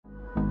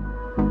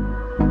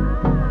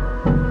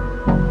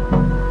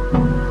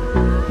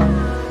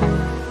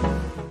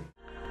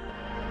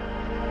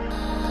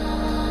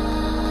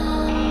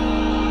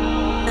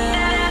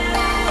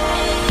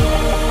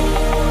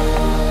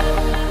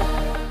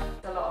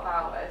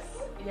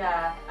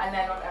Yeah, and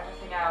then on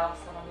everything else,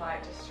 and I'm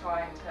like just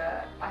trying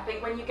to, I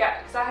think when you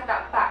get, because I had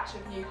that batch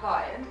of new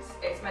clients,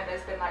 it's meant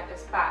there's been like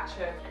this batch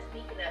of...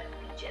 Speaking of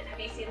features, have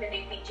you seen the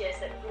new features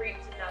that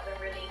groups have now been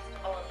released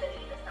on the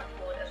leader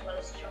board as well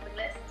as shopping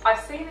lists?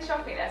 I've seen the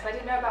shopping list, I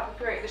didn't know about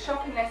the group. The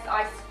shopping list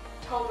I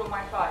told all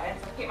my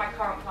clients, I keep my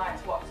current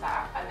clients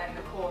WhatsApp, and then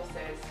the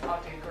courses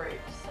I'll do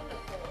groups. On the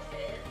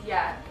courses?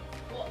 Yeah.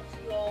 What's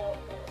your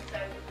thoughts? So,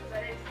 because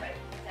I know Spoke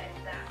said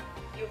that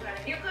you could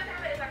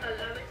have it as like a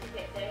lower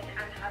ticket thing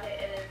and have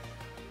it as,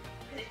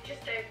 because it's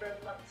just over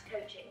a month's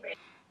coaching, really.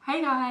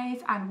 Hey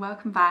guys, and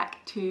welcome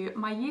back to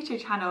my YouTube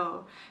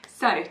channel.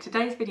 So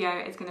today's video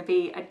is going to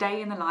be a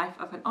day in the life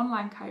of an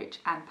online coach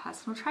and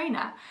personal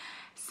trainer.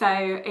 So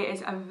it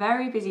is a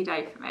very busy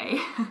day for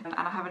me and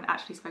I haven't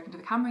actually spoken to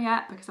the camera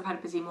yet because I've had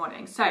a busy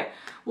morning. So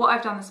what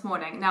I've done this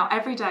morning, now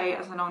every day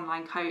as an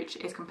online coach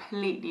is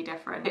completely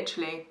different.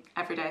 Literally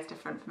every day is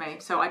different for me.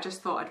 So I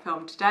just thought I'd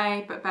film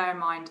today, but bear in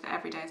mind that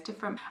every day is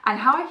different. And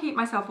how I keep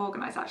myself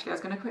organised, actually, I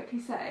was going to quickly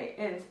say,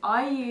 is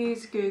I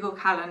use Google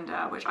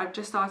Calendar, which I've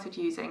just started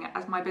using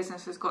as my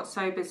business has got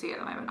so busy at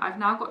the moment. I've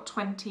now got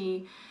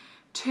 22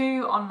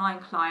 online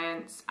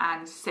clients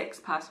and 6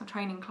 personal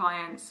training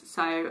clients,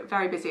 so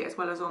very busy, as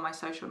well as all my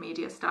social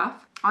media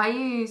stuff. I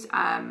use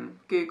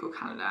Google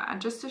Calendar,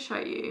 and just to show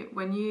you,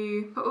 when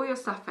you put all your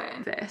stuff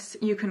in this,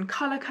 you can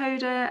color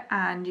code it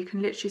and you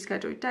can literally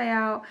schedule a day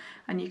out,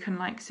 and you can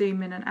like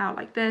zoom in and out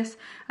like this,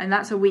 and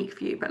that's a week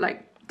view. But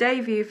like day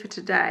view for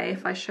today,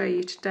 if I show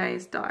you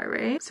today's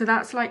diary, so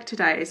that's like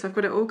today, so I've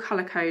got it all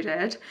color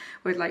coded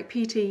with like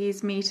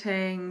PTs,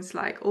 meetings,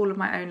 like all of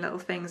my own little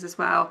things as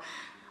well.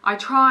 I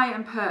try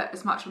and put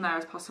as much on there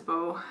as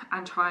possible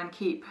and try and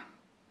keep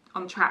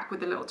on track with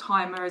the little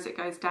timer as it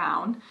goes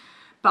down,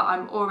 but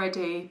I'm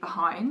already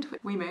behind.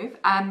 We move.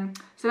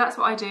 So that's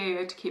what I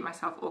do to keep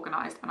myself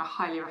organised, and I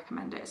highly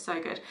recommend it. It's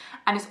so good.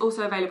 And it's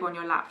also available on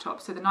your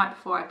laptop. So the night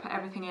before I put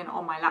everything in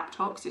on my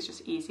laptop because it's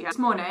just easier. This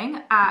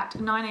morning at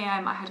 9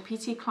 AM I had a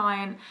PT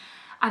client,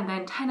 and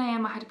then 10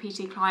 AM I had a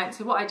PT client.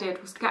 So what I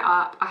did was get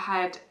up, I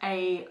had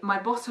my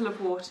bottle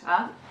of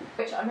water,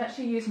 which I'm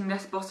actually using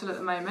this bottle at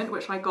the moment,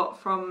 which I got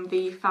from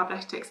the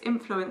Fabletics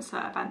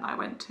influencer event that I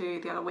went to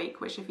the other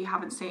week, which if you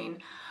haven't seen,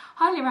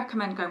 highly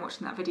recommend going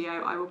watching that video.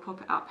 I will pop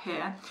it up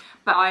here.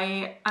 But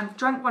I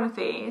drank one of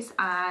these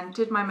and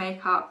did my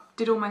makeup,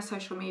 did all my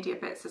social media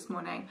bits this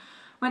morning,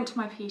 went to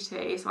my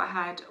PT, so I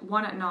had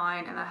one at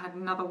 9 and I had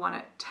another one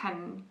at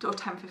 10 or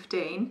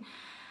 10:15.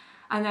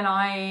 And then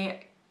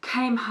I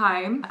came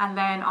home and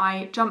then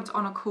I jumped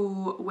on a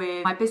call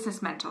with my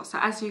business mentor. So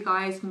as you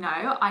guys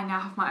know, I now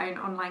have my own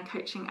online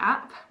coaching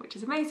app, which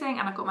is amazing,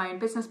 and I've got my own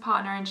business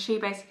partner, and she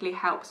basically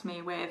helps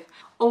me with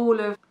all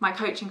of my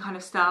coaching kind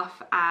of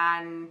stuff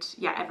and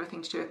yeah,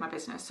 everything to do with my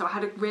business. So I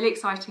had a really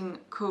exciting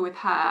call with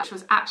her, which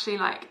was actually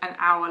like an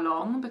hour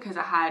long because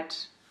I had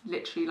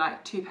literally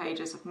like 2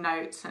 pages of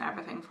notes and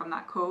everything from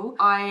that call.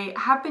 I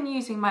have been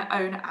using my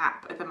own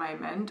app at the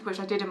moment, which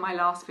I did in my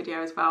last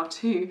video as well,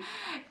 to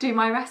do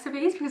my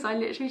recipes because I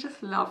literally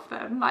just love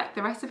them. Like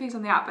the recipes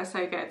on the app are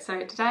so good.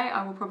 So today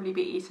I will probably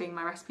be eating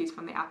my recipes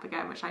from the app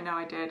again, which I know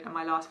I did in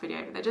my last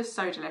video, but they're just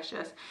so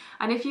delicious.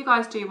 And if you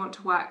guys do want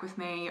to work with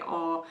me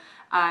or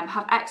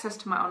have access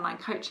to my online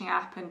coaching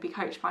app and be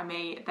coached by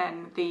me,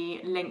 then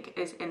the link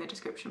is in the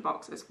description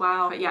box as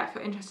well. But yeah, if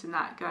you're interested in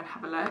that, go and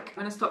have a look. I'm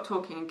gonna stop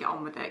talking and get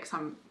on with it because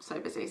I'm so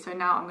busy. So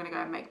now I'm gonna go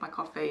and make my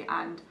coffee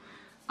and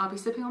I'll be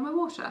sipping on my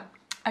water.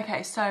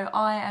 Okay, so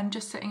I am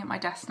just sitting at my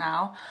desk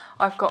now.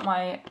 I've got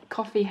my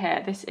coffee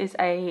here. This is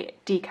a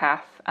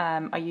decaf.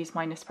 I use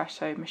my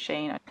Nespresso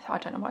machine. I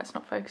don't know why it's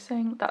not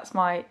focusing. That's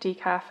my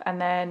decaf, and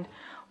then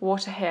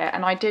water here.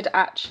 And I did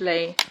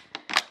actually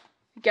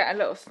get a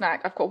little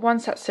snack. I've got one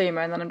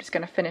satsuma, and then I'm just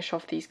going to finish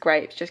off these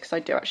grapes just because I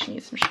do actually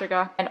need some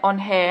sugar. And on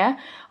here,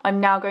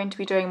 I'm now going to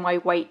be doing my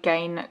weight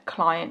gain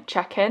client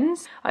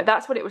check-ins.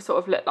 That's what it would sort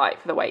of look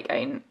like for the weight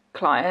gain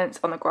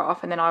clients on the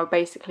graph, and then I will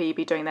basically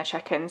be doing their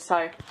check-ins.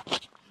 So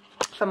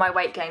for my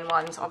weight gain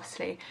ones,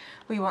 obviously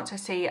we want to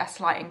see a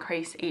slight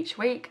increase each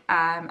week,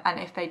 and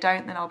if they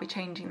don't, then I'll be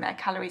changing their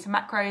calories and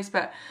macros.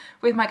 But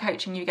with my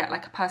coaching, you get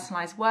like a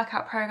personalized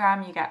workout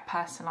program, you get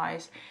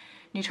personalized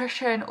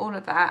nutrition, all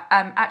of that.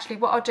 Actually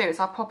what I'll do is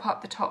I'll pop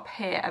up the top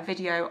here a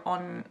video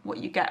on what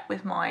you get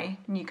with my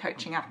new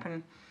coaching app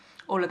and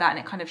all of that, and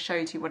it kind of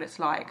shows you what it's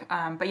like.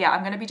 But yeah,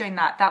 I'm going to be doing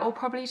that. That will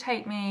probably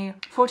take me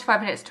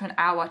 45 minutes to an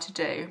hour to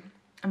do,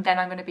 and then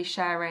I'm going to be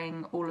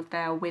sharing all of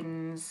their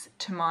wins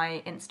to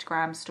my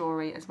Instagram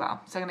story as well.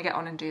 So I'm going to get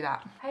on and do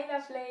that. Hey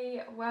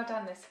lovely, well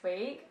done this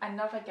week.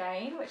 Another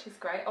gain, which is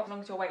great, as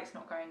long as your weight's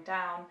not going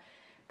down.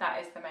 That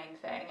is the main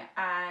thing.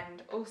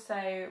 And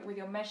also with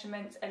your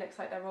measurements, it looks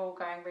like they're all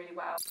going really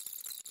well.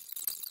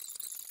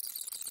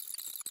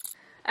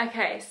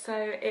 Okay, so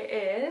it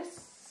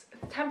is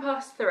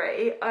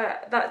 3:10.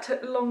 That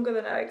took longer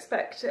than I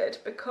expected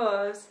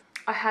because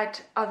I had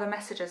other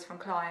messages from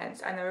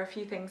clients and there were a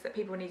few things that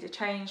people need to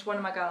change. One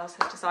of my girls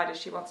has decided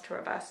she wants to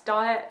reverse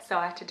diet, so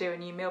I had to do a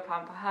new meal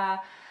plan for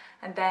her.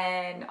 and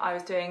then I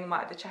was doing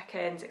the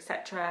check-ins,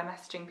 etc.,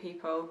 messaging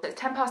people. So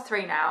it's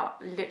 3:10 now,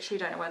 literally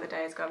don't know where the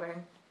day is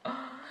going.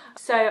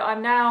 So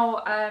I'm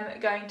now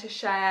going to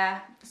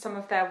share some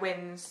of their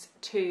wins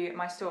to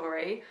my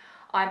story.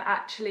 I'm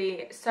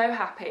actually so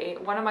happy.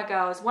 One of my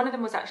girls, one of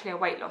them was actually a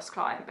weight loss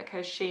client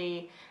because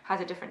she has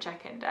a different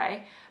check-in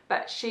day,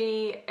 but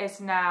she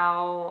lost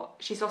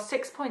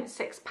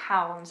 6.6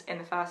 pounds in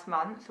the first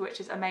month,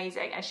 which is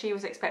amazing, and she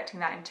was expecting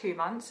that in 2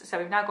 months, so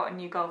we've now got a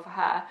new goal for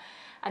her.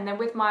 And then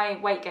with my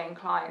weight gain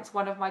clients,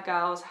 one of my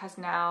girls has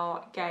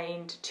now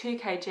gained 2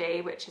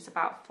 kg, which is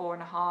about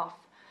 4.5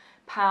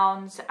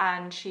 pounds,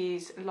 and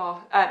she's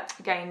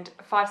gained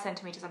 5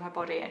 centimeters on her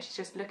body, and she's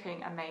just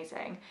looking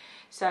amazing.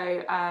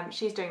 So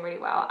she's doing really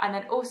well. And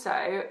then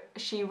also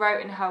she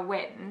wrote in her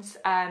wins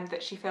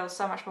that she feels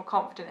so much more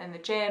confident in the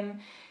gym.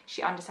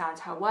 She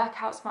understands her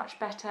workouts much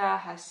better,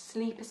 her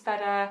sleep is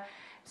better.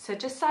 So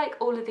just like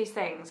all of these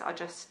things are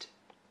just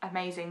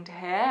amazing to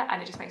hear,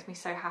 and it just makes me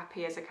so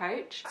happy as a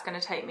coach. It's going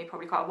to take me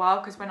probably quite a while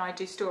because when I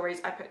do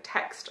stories I put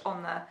text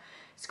on the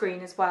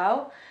screen as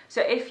well.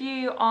 So if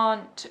you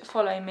aren't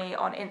following me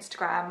on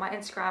Instagram, my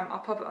Instagram, I'll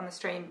pop it on the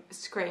screen,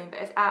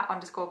 but it's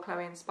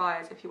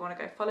 @_chloeinspires if you want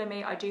to go follow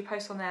me. I do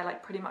post on there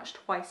like pretty much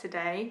twice a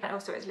day, and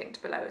also it's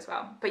linked below as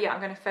well. But yeah, I'm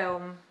going to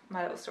film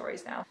my little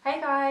stories now.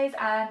 Hey guys,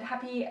 and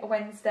happy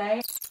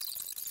Wednesday.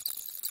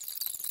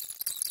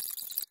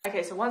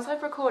 Okay, so once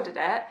I've recorded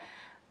it,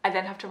 I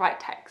then have to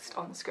write text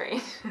on the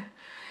screen.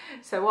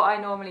 So what I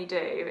normally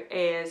do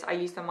is I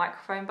use the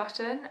microphone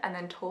button and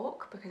then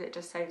talk, because it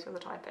just saves all the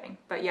typing.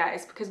 But yeah,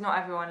 it's because not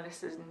everyone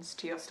listens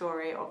to your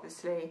story,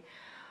 obviously,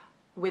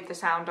 with the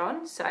sound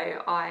on,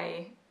 so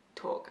I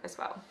talk as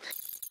well.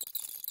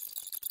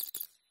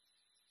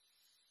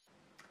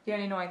 The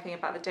only annoying thing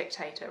about the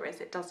dictator is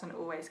it doesn't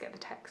always get the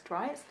text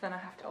right, so then I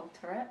have to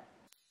alter it.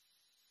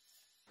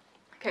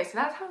 Okay, so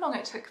that's how long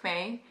it took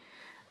me.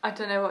 I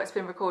don't know what it's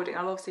been recording,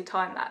 I'll obviously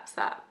time-lapse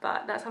that,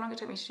 but that's how long it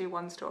took me to do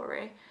one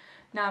story.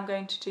 Now I'm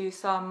going to do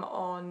some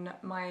on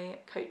my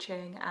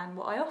coaching and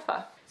what I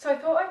offer. So I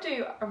thought I'd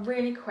do a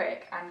really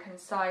quick and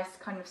concise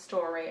kind of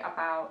story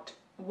about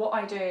what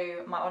I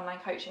do, my online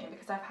coaching,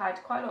 because I've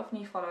had quite a lot of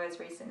new followers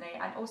recently,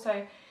 and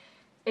also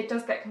it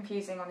does get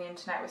confusing on the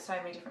internet with so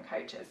many different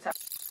coaches.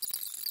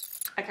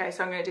 Okay,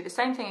 so I'm going to do the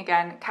same thing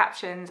again,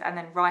 captions, and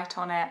then write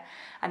on it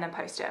and then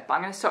post it. But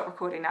I'm going to stop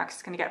recording now because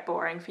it's going to get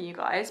boring for you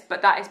guys.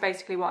 But that is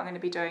basically what I'm going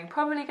to be doing.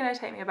 Probably going to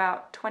take me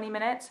about 20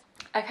 minutes.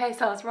 Okay,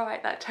 so I was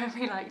right, that took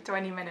me like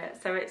 20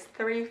 minutes. So it's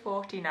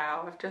 3:40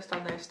 now, I've just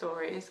done those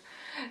stories.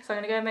 So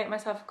I'm going to go make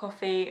myself a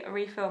coffee,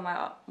 refill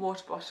my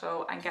water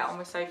bottle, and get on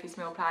with Sophie's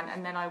meal plan,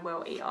 and then I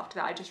will eat after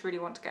that. I just really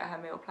want to get her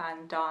meal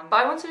plan done.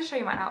 But I wanted to show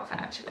you my outfit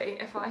actually,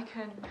 if I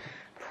can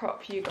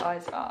prop you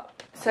guys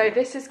up. So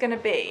this is going to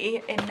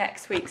be in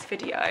next week's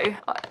video,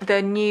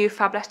 the new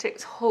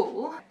Fabletics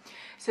haul.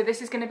 So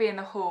this is going to be in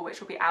the haul, which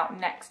will be out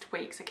next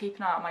week, so keep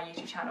an eye on my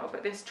YouTube channel.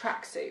 But this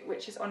tracksuit,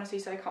 which is honestly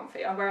so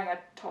comfy, I'm wearing a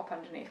top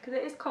underneath because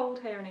it is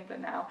cold here in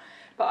England now,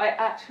 but I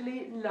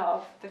actually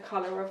love the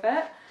colour of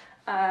it.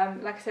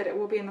 Like I said, it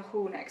will be in the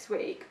haul next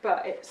week,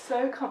 but it's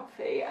so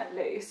comfy and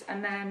loose.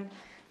 And then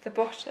the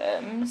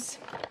bottoms,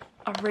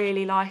 I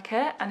really like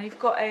it, and you've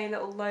got a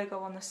little logo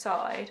on the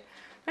side.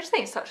 I just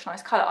think it's such a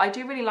nice colour. I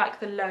do really like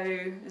the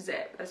low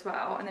zip as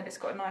well, and then it's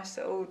got nice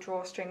little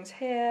drawstrings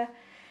here,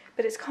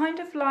 but it's kind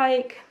of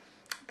like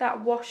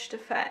that washed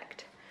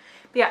effect.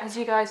 But yeah, as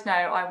you guys know,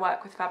 I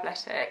work with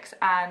Fabletics,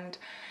 and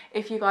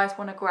if you guys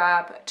want to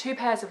grab 2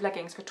 pairs of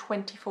leggings for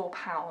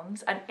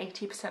 £24 and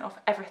 80% off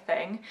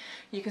everything,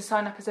 you can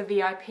sign up as a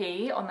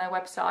VIP on their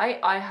website.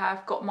 I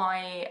have got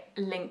my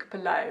link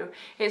below.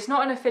 It's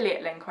not an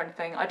affiliate link or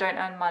anything, I don't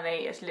earn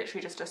money, it's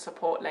literally just a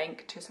support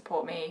link to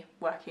support me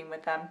working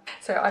with them.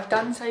 So I've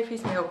done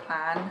Sophie's meal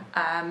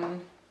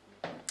plan.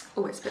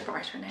 Oh, it's a bit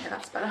brighter in here,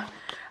 that's better.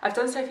 I've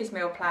done Sophie's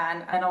meal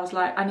plan, and I was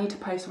like, I need to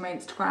post on my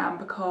Instagram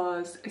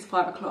because it's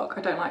 5 o'clock.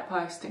 I don't like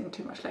posting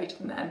too much later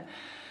than then.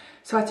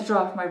 So I had to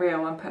draft my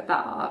reel and put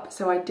that up.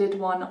 So I did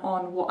one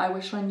on what I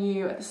wish I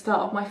knew at the start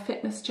of my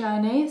fitness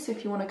journey. So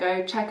if you want to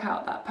go check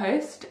out that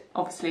post,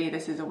 obviously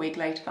this is a week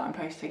later that I'm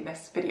posting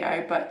this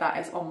video, but that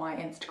is on my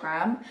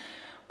Instagram.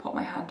 Put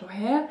my handle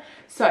here.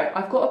 So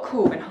I've got a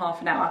call in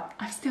half an hour.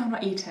 I've still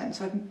not eaten,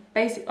 so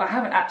I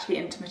haven't actually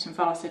intermittent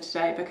fasted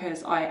today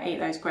because I ate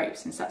those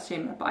grapes in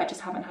Satsuma, but I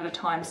just haven't had a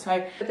time.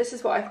 So this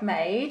is what I've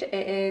made.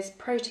 It is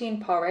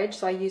protein porridge.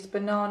 So I use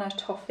banana,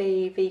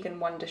 toffee, vegan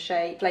Wonder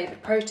Shake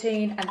flavoured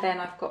protein, and then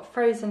I've got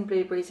frozen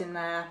blueberries in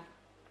there,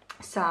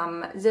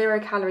 some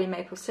 0-calorie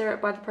maple syrup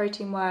by the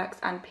Protein Works,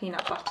 and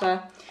peanut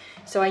butter.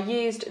 So I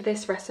used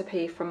this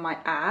recipe from my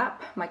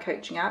app, my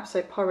coaching app,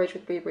 so porridge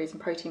with blueberries and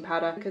protein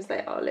powder, because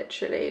they are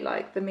literally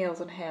like, the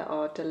meals on here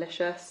are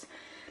delicious.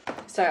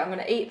 So I'm going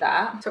to eat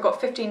that. So I've got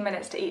 15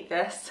 minutes to eat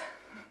this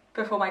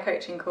before my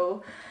coaching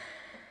call.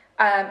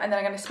 And then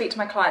I'm going to speak to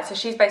my client. So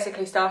she's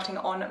basically starting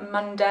on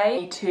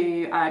Monday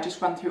to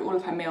just run through all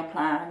of her meal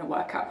plan and a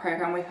workout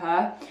program with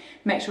her,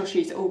 make sure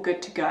she's all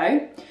good to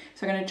go.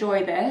 So I'm going to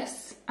enjoy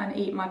this and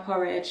eat my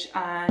porridge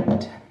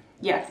and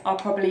yeah, I'll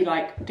probably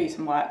like do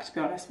some work, to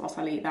be honest, whilst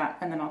I'll eat that,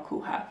 and then I'll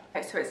call her.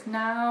 Okay, so it's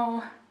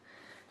now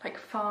like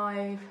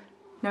 5,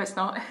 no it's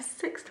not,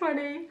 it's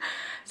 6:20.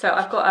 So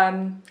I've got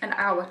an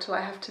hour till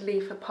I have to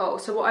leave for pole.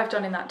 So what I've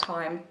done in that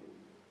time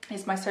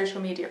is my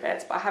social media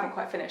bits, but I haven't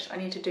quite finished. I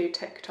need to do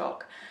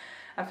TikTok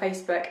and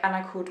Facebook, and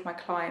I called my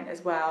client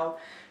as well,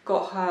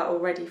 got her all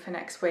ready for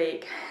next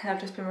week, and I've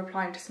just been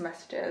replying to some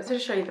messages. I'll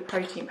just show you the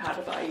protein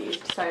powder that I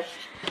used. So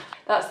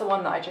that's the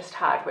one that I just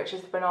had, which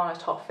is the banana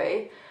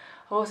toffee.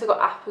 I've also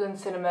got apple and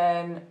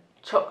cinnamon,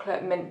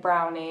 chocolate mint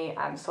brownie,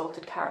 and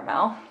salted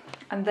caramel.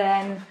 And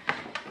then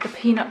the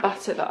peanut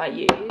butter that I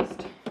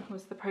used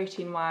was the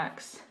Protein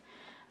Works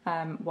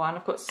one.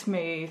 I've got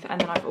smooth,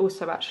 and then I've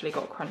also actually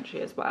got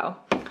crunchy as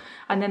well.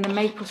 And then the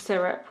maple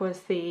syrup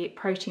was the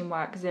Protein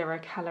Works 0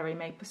 calorie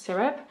maple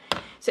syrup.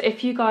 So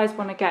if you guys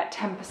want to get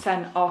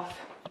 10% off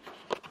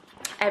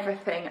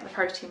everything at the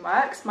Protein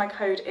Works, my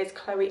code is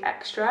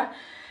chloeextra,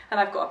 and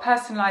I've got a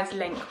personalised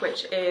link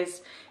which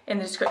is in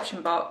the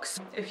description box.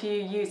 If you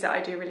use it,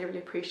 I do really, really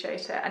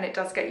appreciate it, and it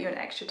does get you an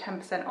extra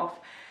 10% off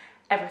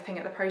everything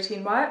at the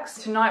Protein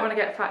Works. Tonight when I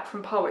get back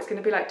from pole, it's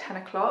going to be like 10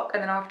 o'clock,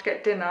 and then I have to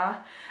get dinner,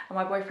 and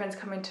my boyfriend's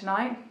coming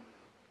tonight,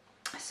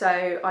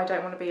 so I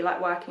don't want to be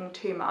like working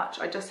too much.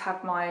 I just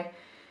have my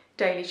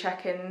daily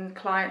check-in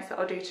clients that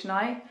I'll do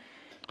tonight.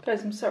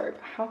 Guys, I'm sorry,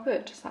 but how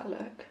good does that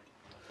look?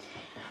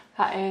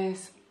 That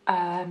is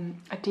a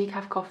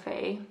decaf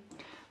coffee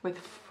with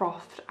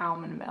frothed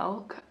almond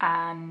milk,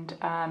 and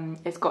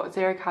it's got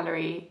 0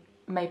 calorie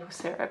maple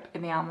syrup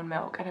in the almond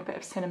milk, and a bit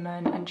of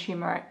cinnamon and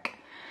turmeric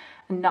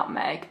and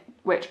nutmeg,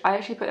 which I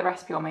actually put the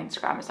recipe on my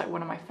Instagram. It's like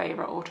one of my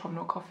favourite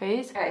autumnal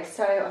coffees. Okay,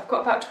 so I've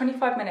got about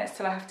 25 minutes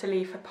till I have to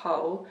leave for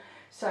pole.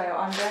 So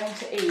I'm going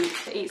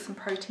to eat some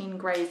protein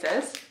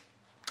grazers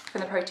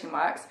from the Protein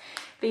Works.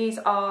 These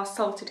are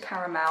salted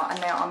caramel, and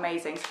they are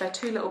amazing. So they're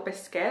 2 little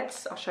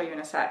biscuits. I'll show you in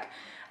a sec.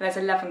 And there's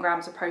 11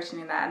 grams of protein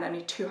in there, and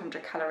only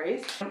 200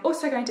 calories. I'm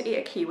also going to eat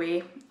a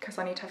kiwi because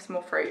I need to have some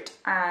more fruit.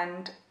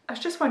 And I was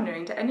just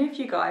wondering, do any of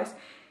you guys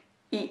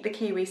eat the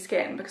kiwi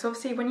skin? Because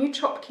obviously when you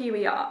chop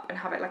kiwi up and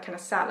have it like in a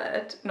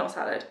salad, not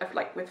salad,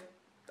 like with,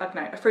 I don't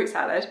know, a fruit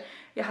salad,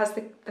 it has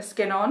the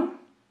skin on.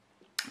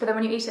 But then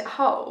when you eat it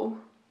whole,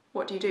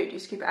 what do? Do you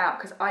scoop it out?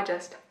 Because I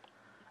just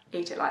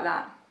eat it like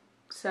that.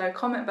 So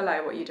comment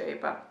below what you do,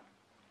 but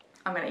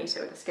I'm going to eat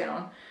it with the skin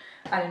on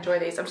and enjoy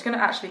these. I'm just going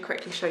to actually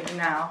quickly show you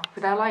now.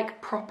 But they're like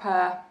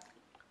proper,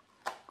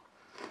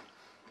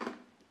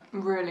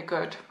 really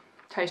good,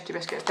 tasty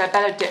biscuits. They're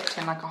better dipped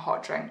in like a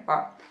hot drink,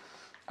 but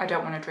I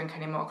don't want to drink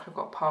anymore because I've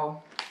got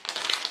pole.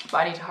 But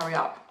I need to hurry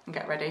up and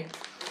get ready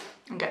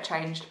and get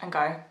changed and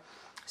go.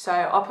 So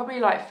I'll probably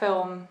like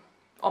film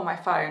on my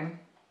phone.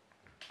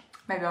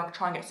 Maybe I'll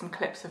try and get some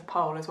clips of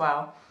pole as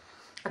well.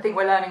 I think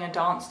we're learning a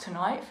dance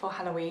tonight for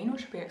Halloween,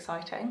 which will be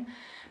exciting.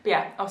 But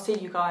yeah, I'll see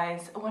you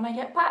guys when I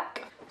get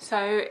back.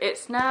 So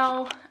it's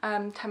now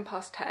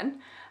 10:10,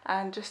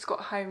 and just got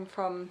home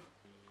from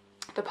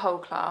the pole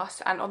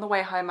class, and on the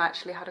way home I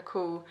actually had a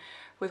call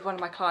with one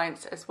of my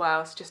clients as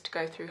well, so just to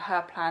go through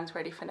her plans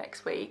ready for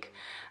next week.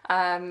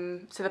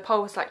 So the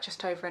pole was like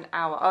just over an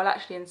hour. I'll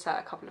actually insert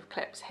a couple of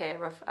clips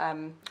here of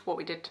what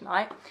we did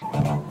tonight.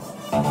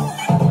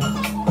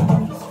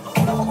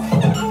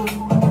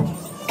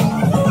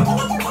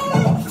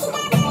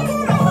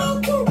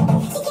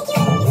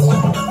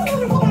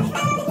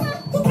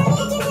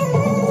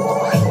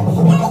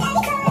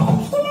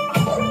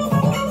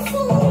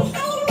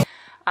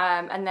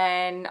 And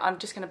then I'm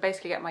just going to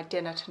basically get my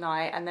dinner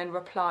tonight and then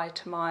reply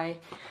to my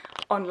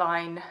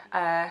online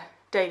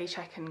daily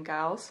check-in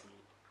girls,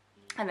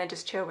 and then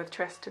just chill with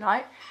Tris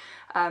tonight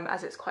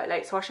as it's quite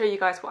late. So I'll show you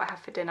guys what I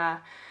have for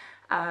dinner,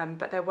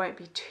 but there won't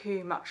be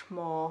too much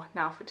more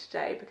now for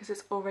today because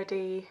it's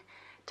already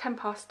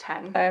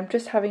 10:10. I'm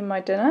just having my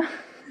dinner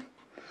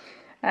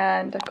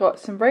and I've got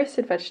some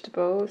roasted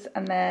vegetables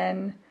and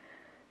then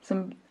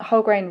some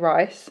whole grain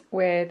rice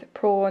with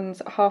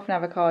prawns, half an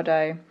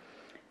avocado,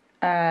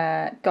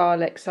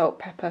 garlic, salt,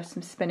 pepper,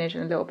 some spinach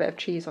and a little bit of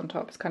cheese on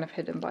top. It's kind of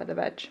hidden by the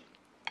veg.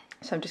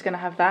 So I'm just going to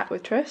have that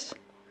with Tris.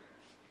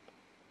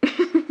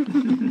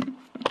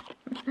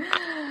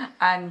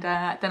 And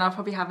then I'll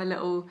probably have a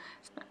little...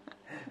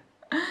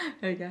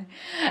 There we go.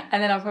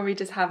 And then I'll probably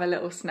just have a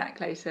little snack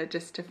later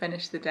just to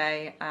finish the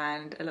day,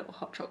 and a little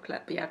hot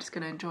chocolate. But yeah, I'm just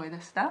going to enjoy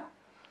this now.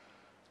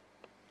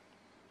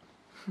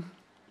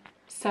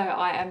 So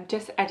I am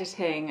just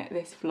editing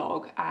this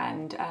vlog,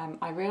 and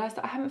I realised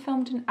that I haven't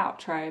filmed an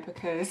outro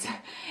because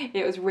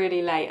it was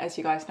really late, as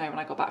you guys know, when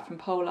I got back from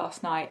pole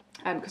last night.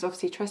 Because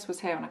obviously Tris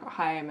was here when I got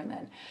home, and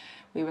then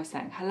we were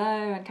saying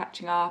hello and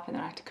catching up, and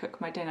then I had to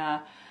cook my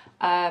dinner.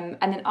 And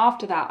then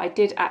after that I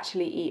did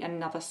actually eat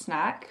another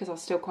snack because I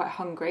was still quite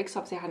hungry, because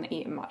obviously I hadn't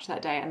eaten much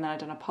that day, and then I'd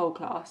done a pole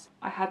class.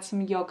 I had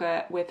some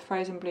yoghurt with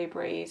frozen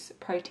blueberries,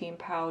 protein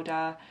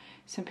powder,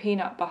 some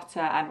peanut butter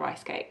and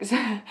rice cakes.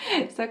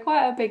 So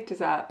quite a big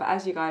dessert, but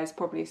as you guys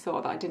probably saw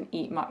that I didn't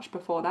eat much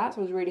before that,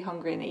 so I was really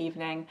hungry in the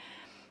evening.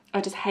 I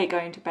just hate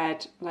going to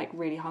bed like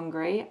really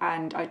hungry,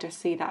 and I just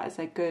see that as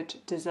a good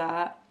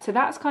dessert. So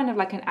that's kind of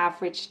like an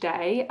average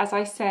day. As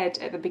I said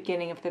at the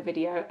beginning of the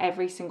video,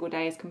 every single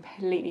day is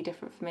completely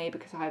different for me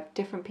because I have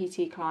different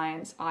PT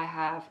clients, I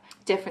have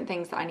different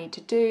things that I need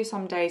to do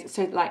some days.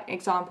 So like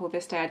example,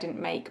 this day I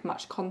didn't make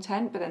much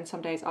content, but then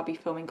some days I'll be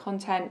filming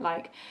content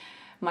like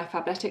my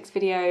fabletics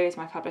videos,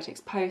 my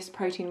fabletics post,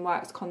 protein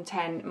works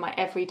content, my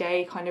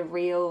everyday kind of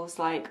reels,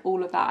 like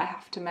all of that I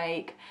have to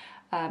make.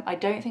 I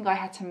don't think I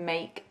had to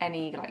make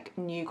any like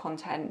new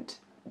content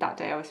that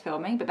day I was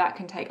filming, but that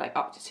can take like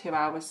up to 2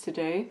 hours to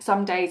do.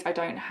 Some days I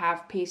don't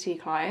have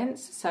PT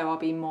clients, so I'll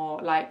be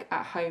more like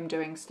at home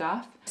doing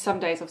stuff.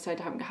 Some days obviously I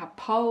don't have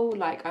pole,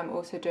 like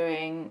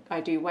I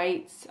do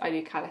weights, I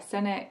do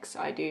calisthenics,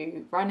 I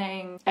do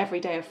running. Every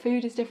day of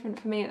food is different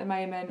for me at the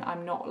moment.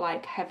 I'm not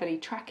like heavily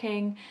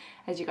tracking,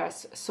 as you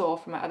guys saw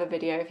from my other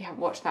video. If you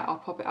haven't watched that, I'll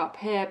pop it up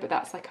here, but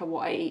that's like a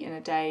what I eat in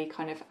a day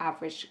kind of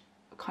average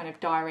kind of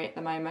diary at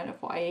the moment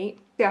of what I eat.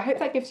 Yeah, I hope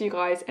that gives you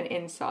guys an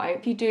insight.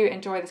 If you do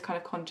enjoy this kind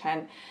of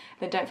content,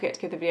 then don't forget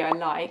to give the video a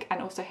like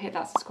and also hit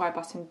that subscribe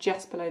button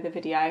just below the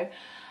video.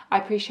 I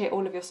appreciate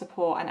all of your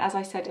support, and as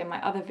I said in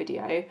my other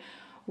video,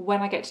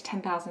 when I get to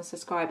 10,000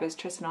 subscribers,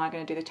 Tris and I are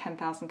going to do the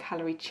 10,000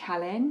 calorie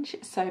challenge.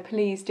 So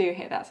please do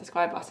hit that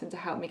subscribe button to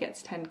help me get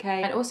to 10k.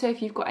 And also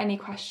if you've got any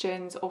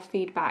questions or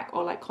feedback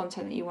or like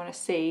content that you want to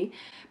see,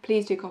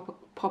 please do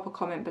pop a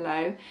comment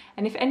below.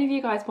 And if any of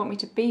you guys want me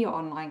to be your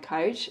online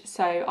coach,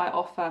 so I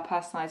offer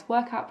personalised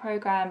workout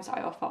programs,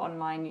 I offer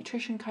online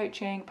nutrition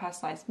coaching,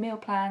 personalised meal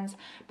plans,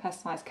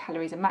 personalised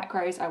calories and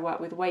macros. I work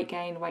with weight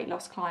gain, weight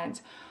loss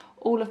clients.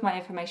 All of my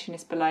information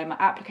is below. My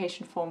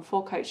application form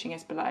for coaching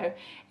is below.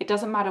 It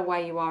doesn't matter where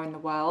you are in the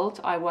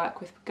world. I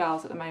work with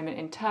girls at the moment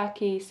in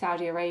Turkey,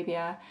 Saudi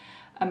Arabia,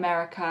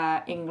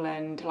 America,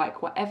 England,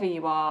 like wherever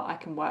you are, I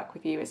can work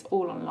with you. It's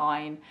all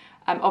online.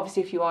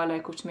 Obviously, if you are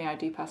local to me, I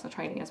do personal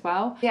training as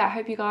well. Yeah, I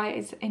hope you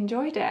guys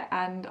enjoyed it,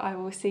 and I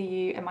will see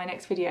you in my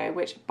next video,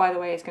 which by the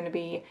way is going to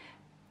be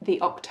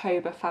the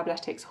October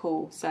Fabletics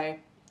haul. So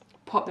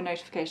pop the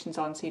notifications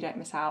on so you don't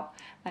miss out,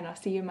 and I'll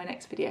see you in my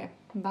next video.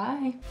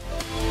 Bye.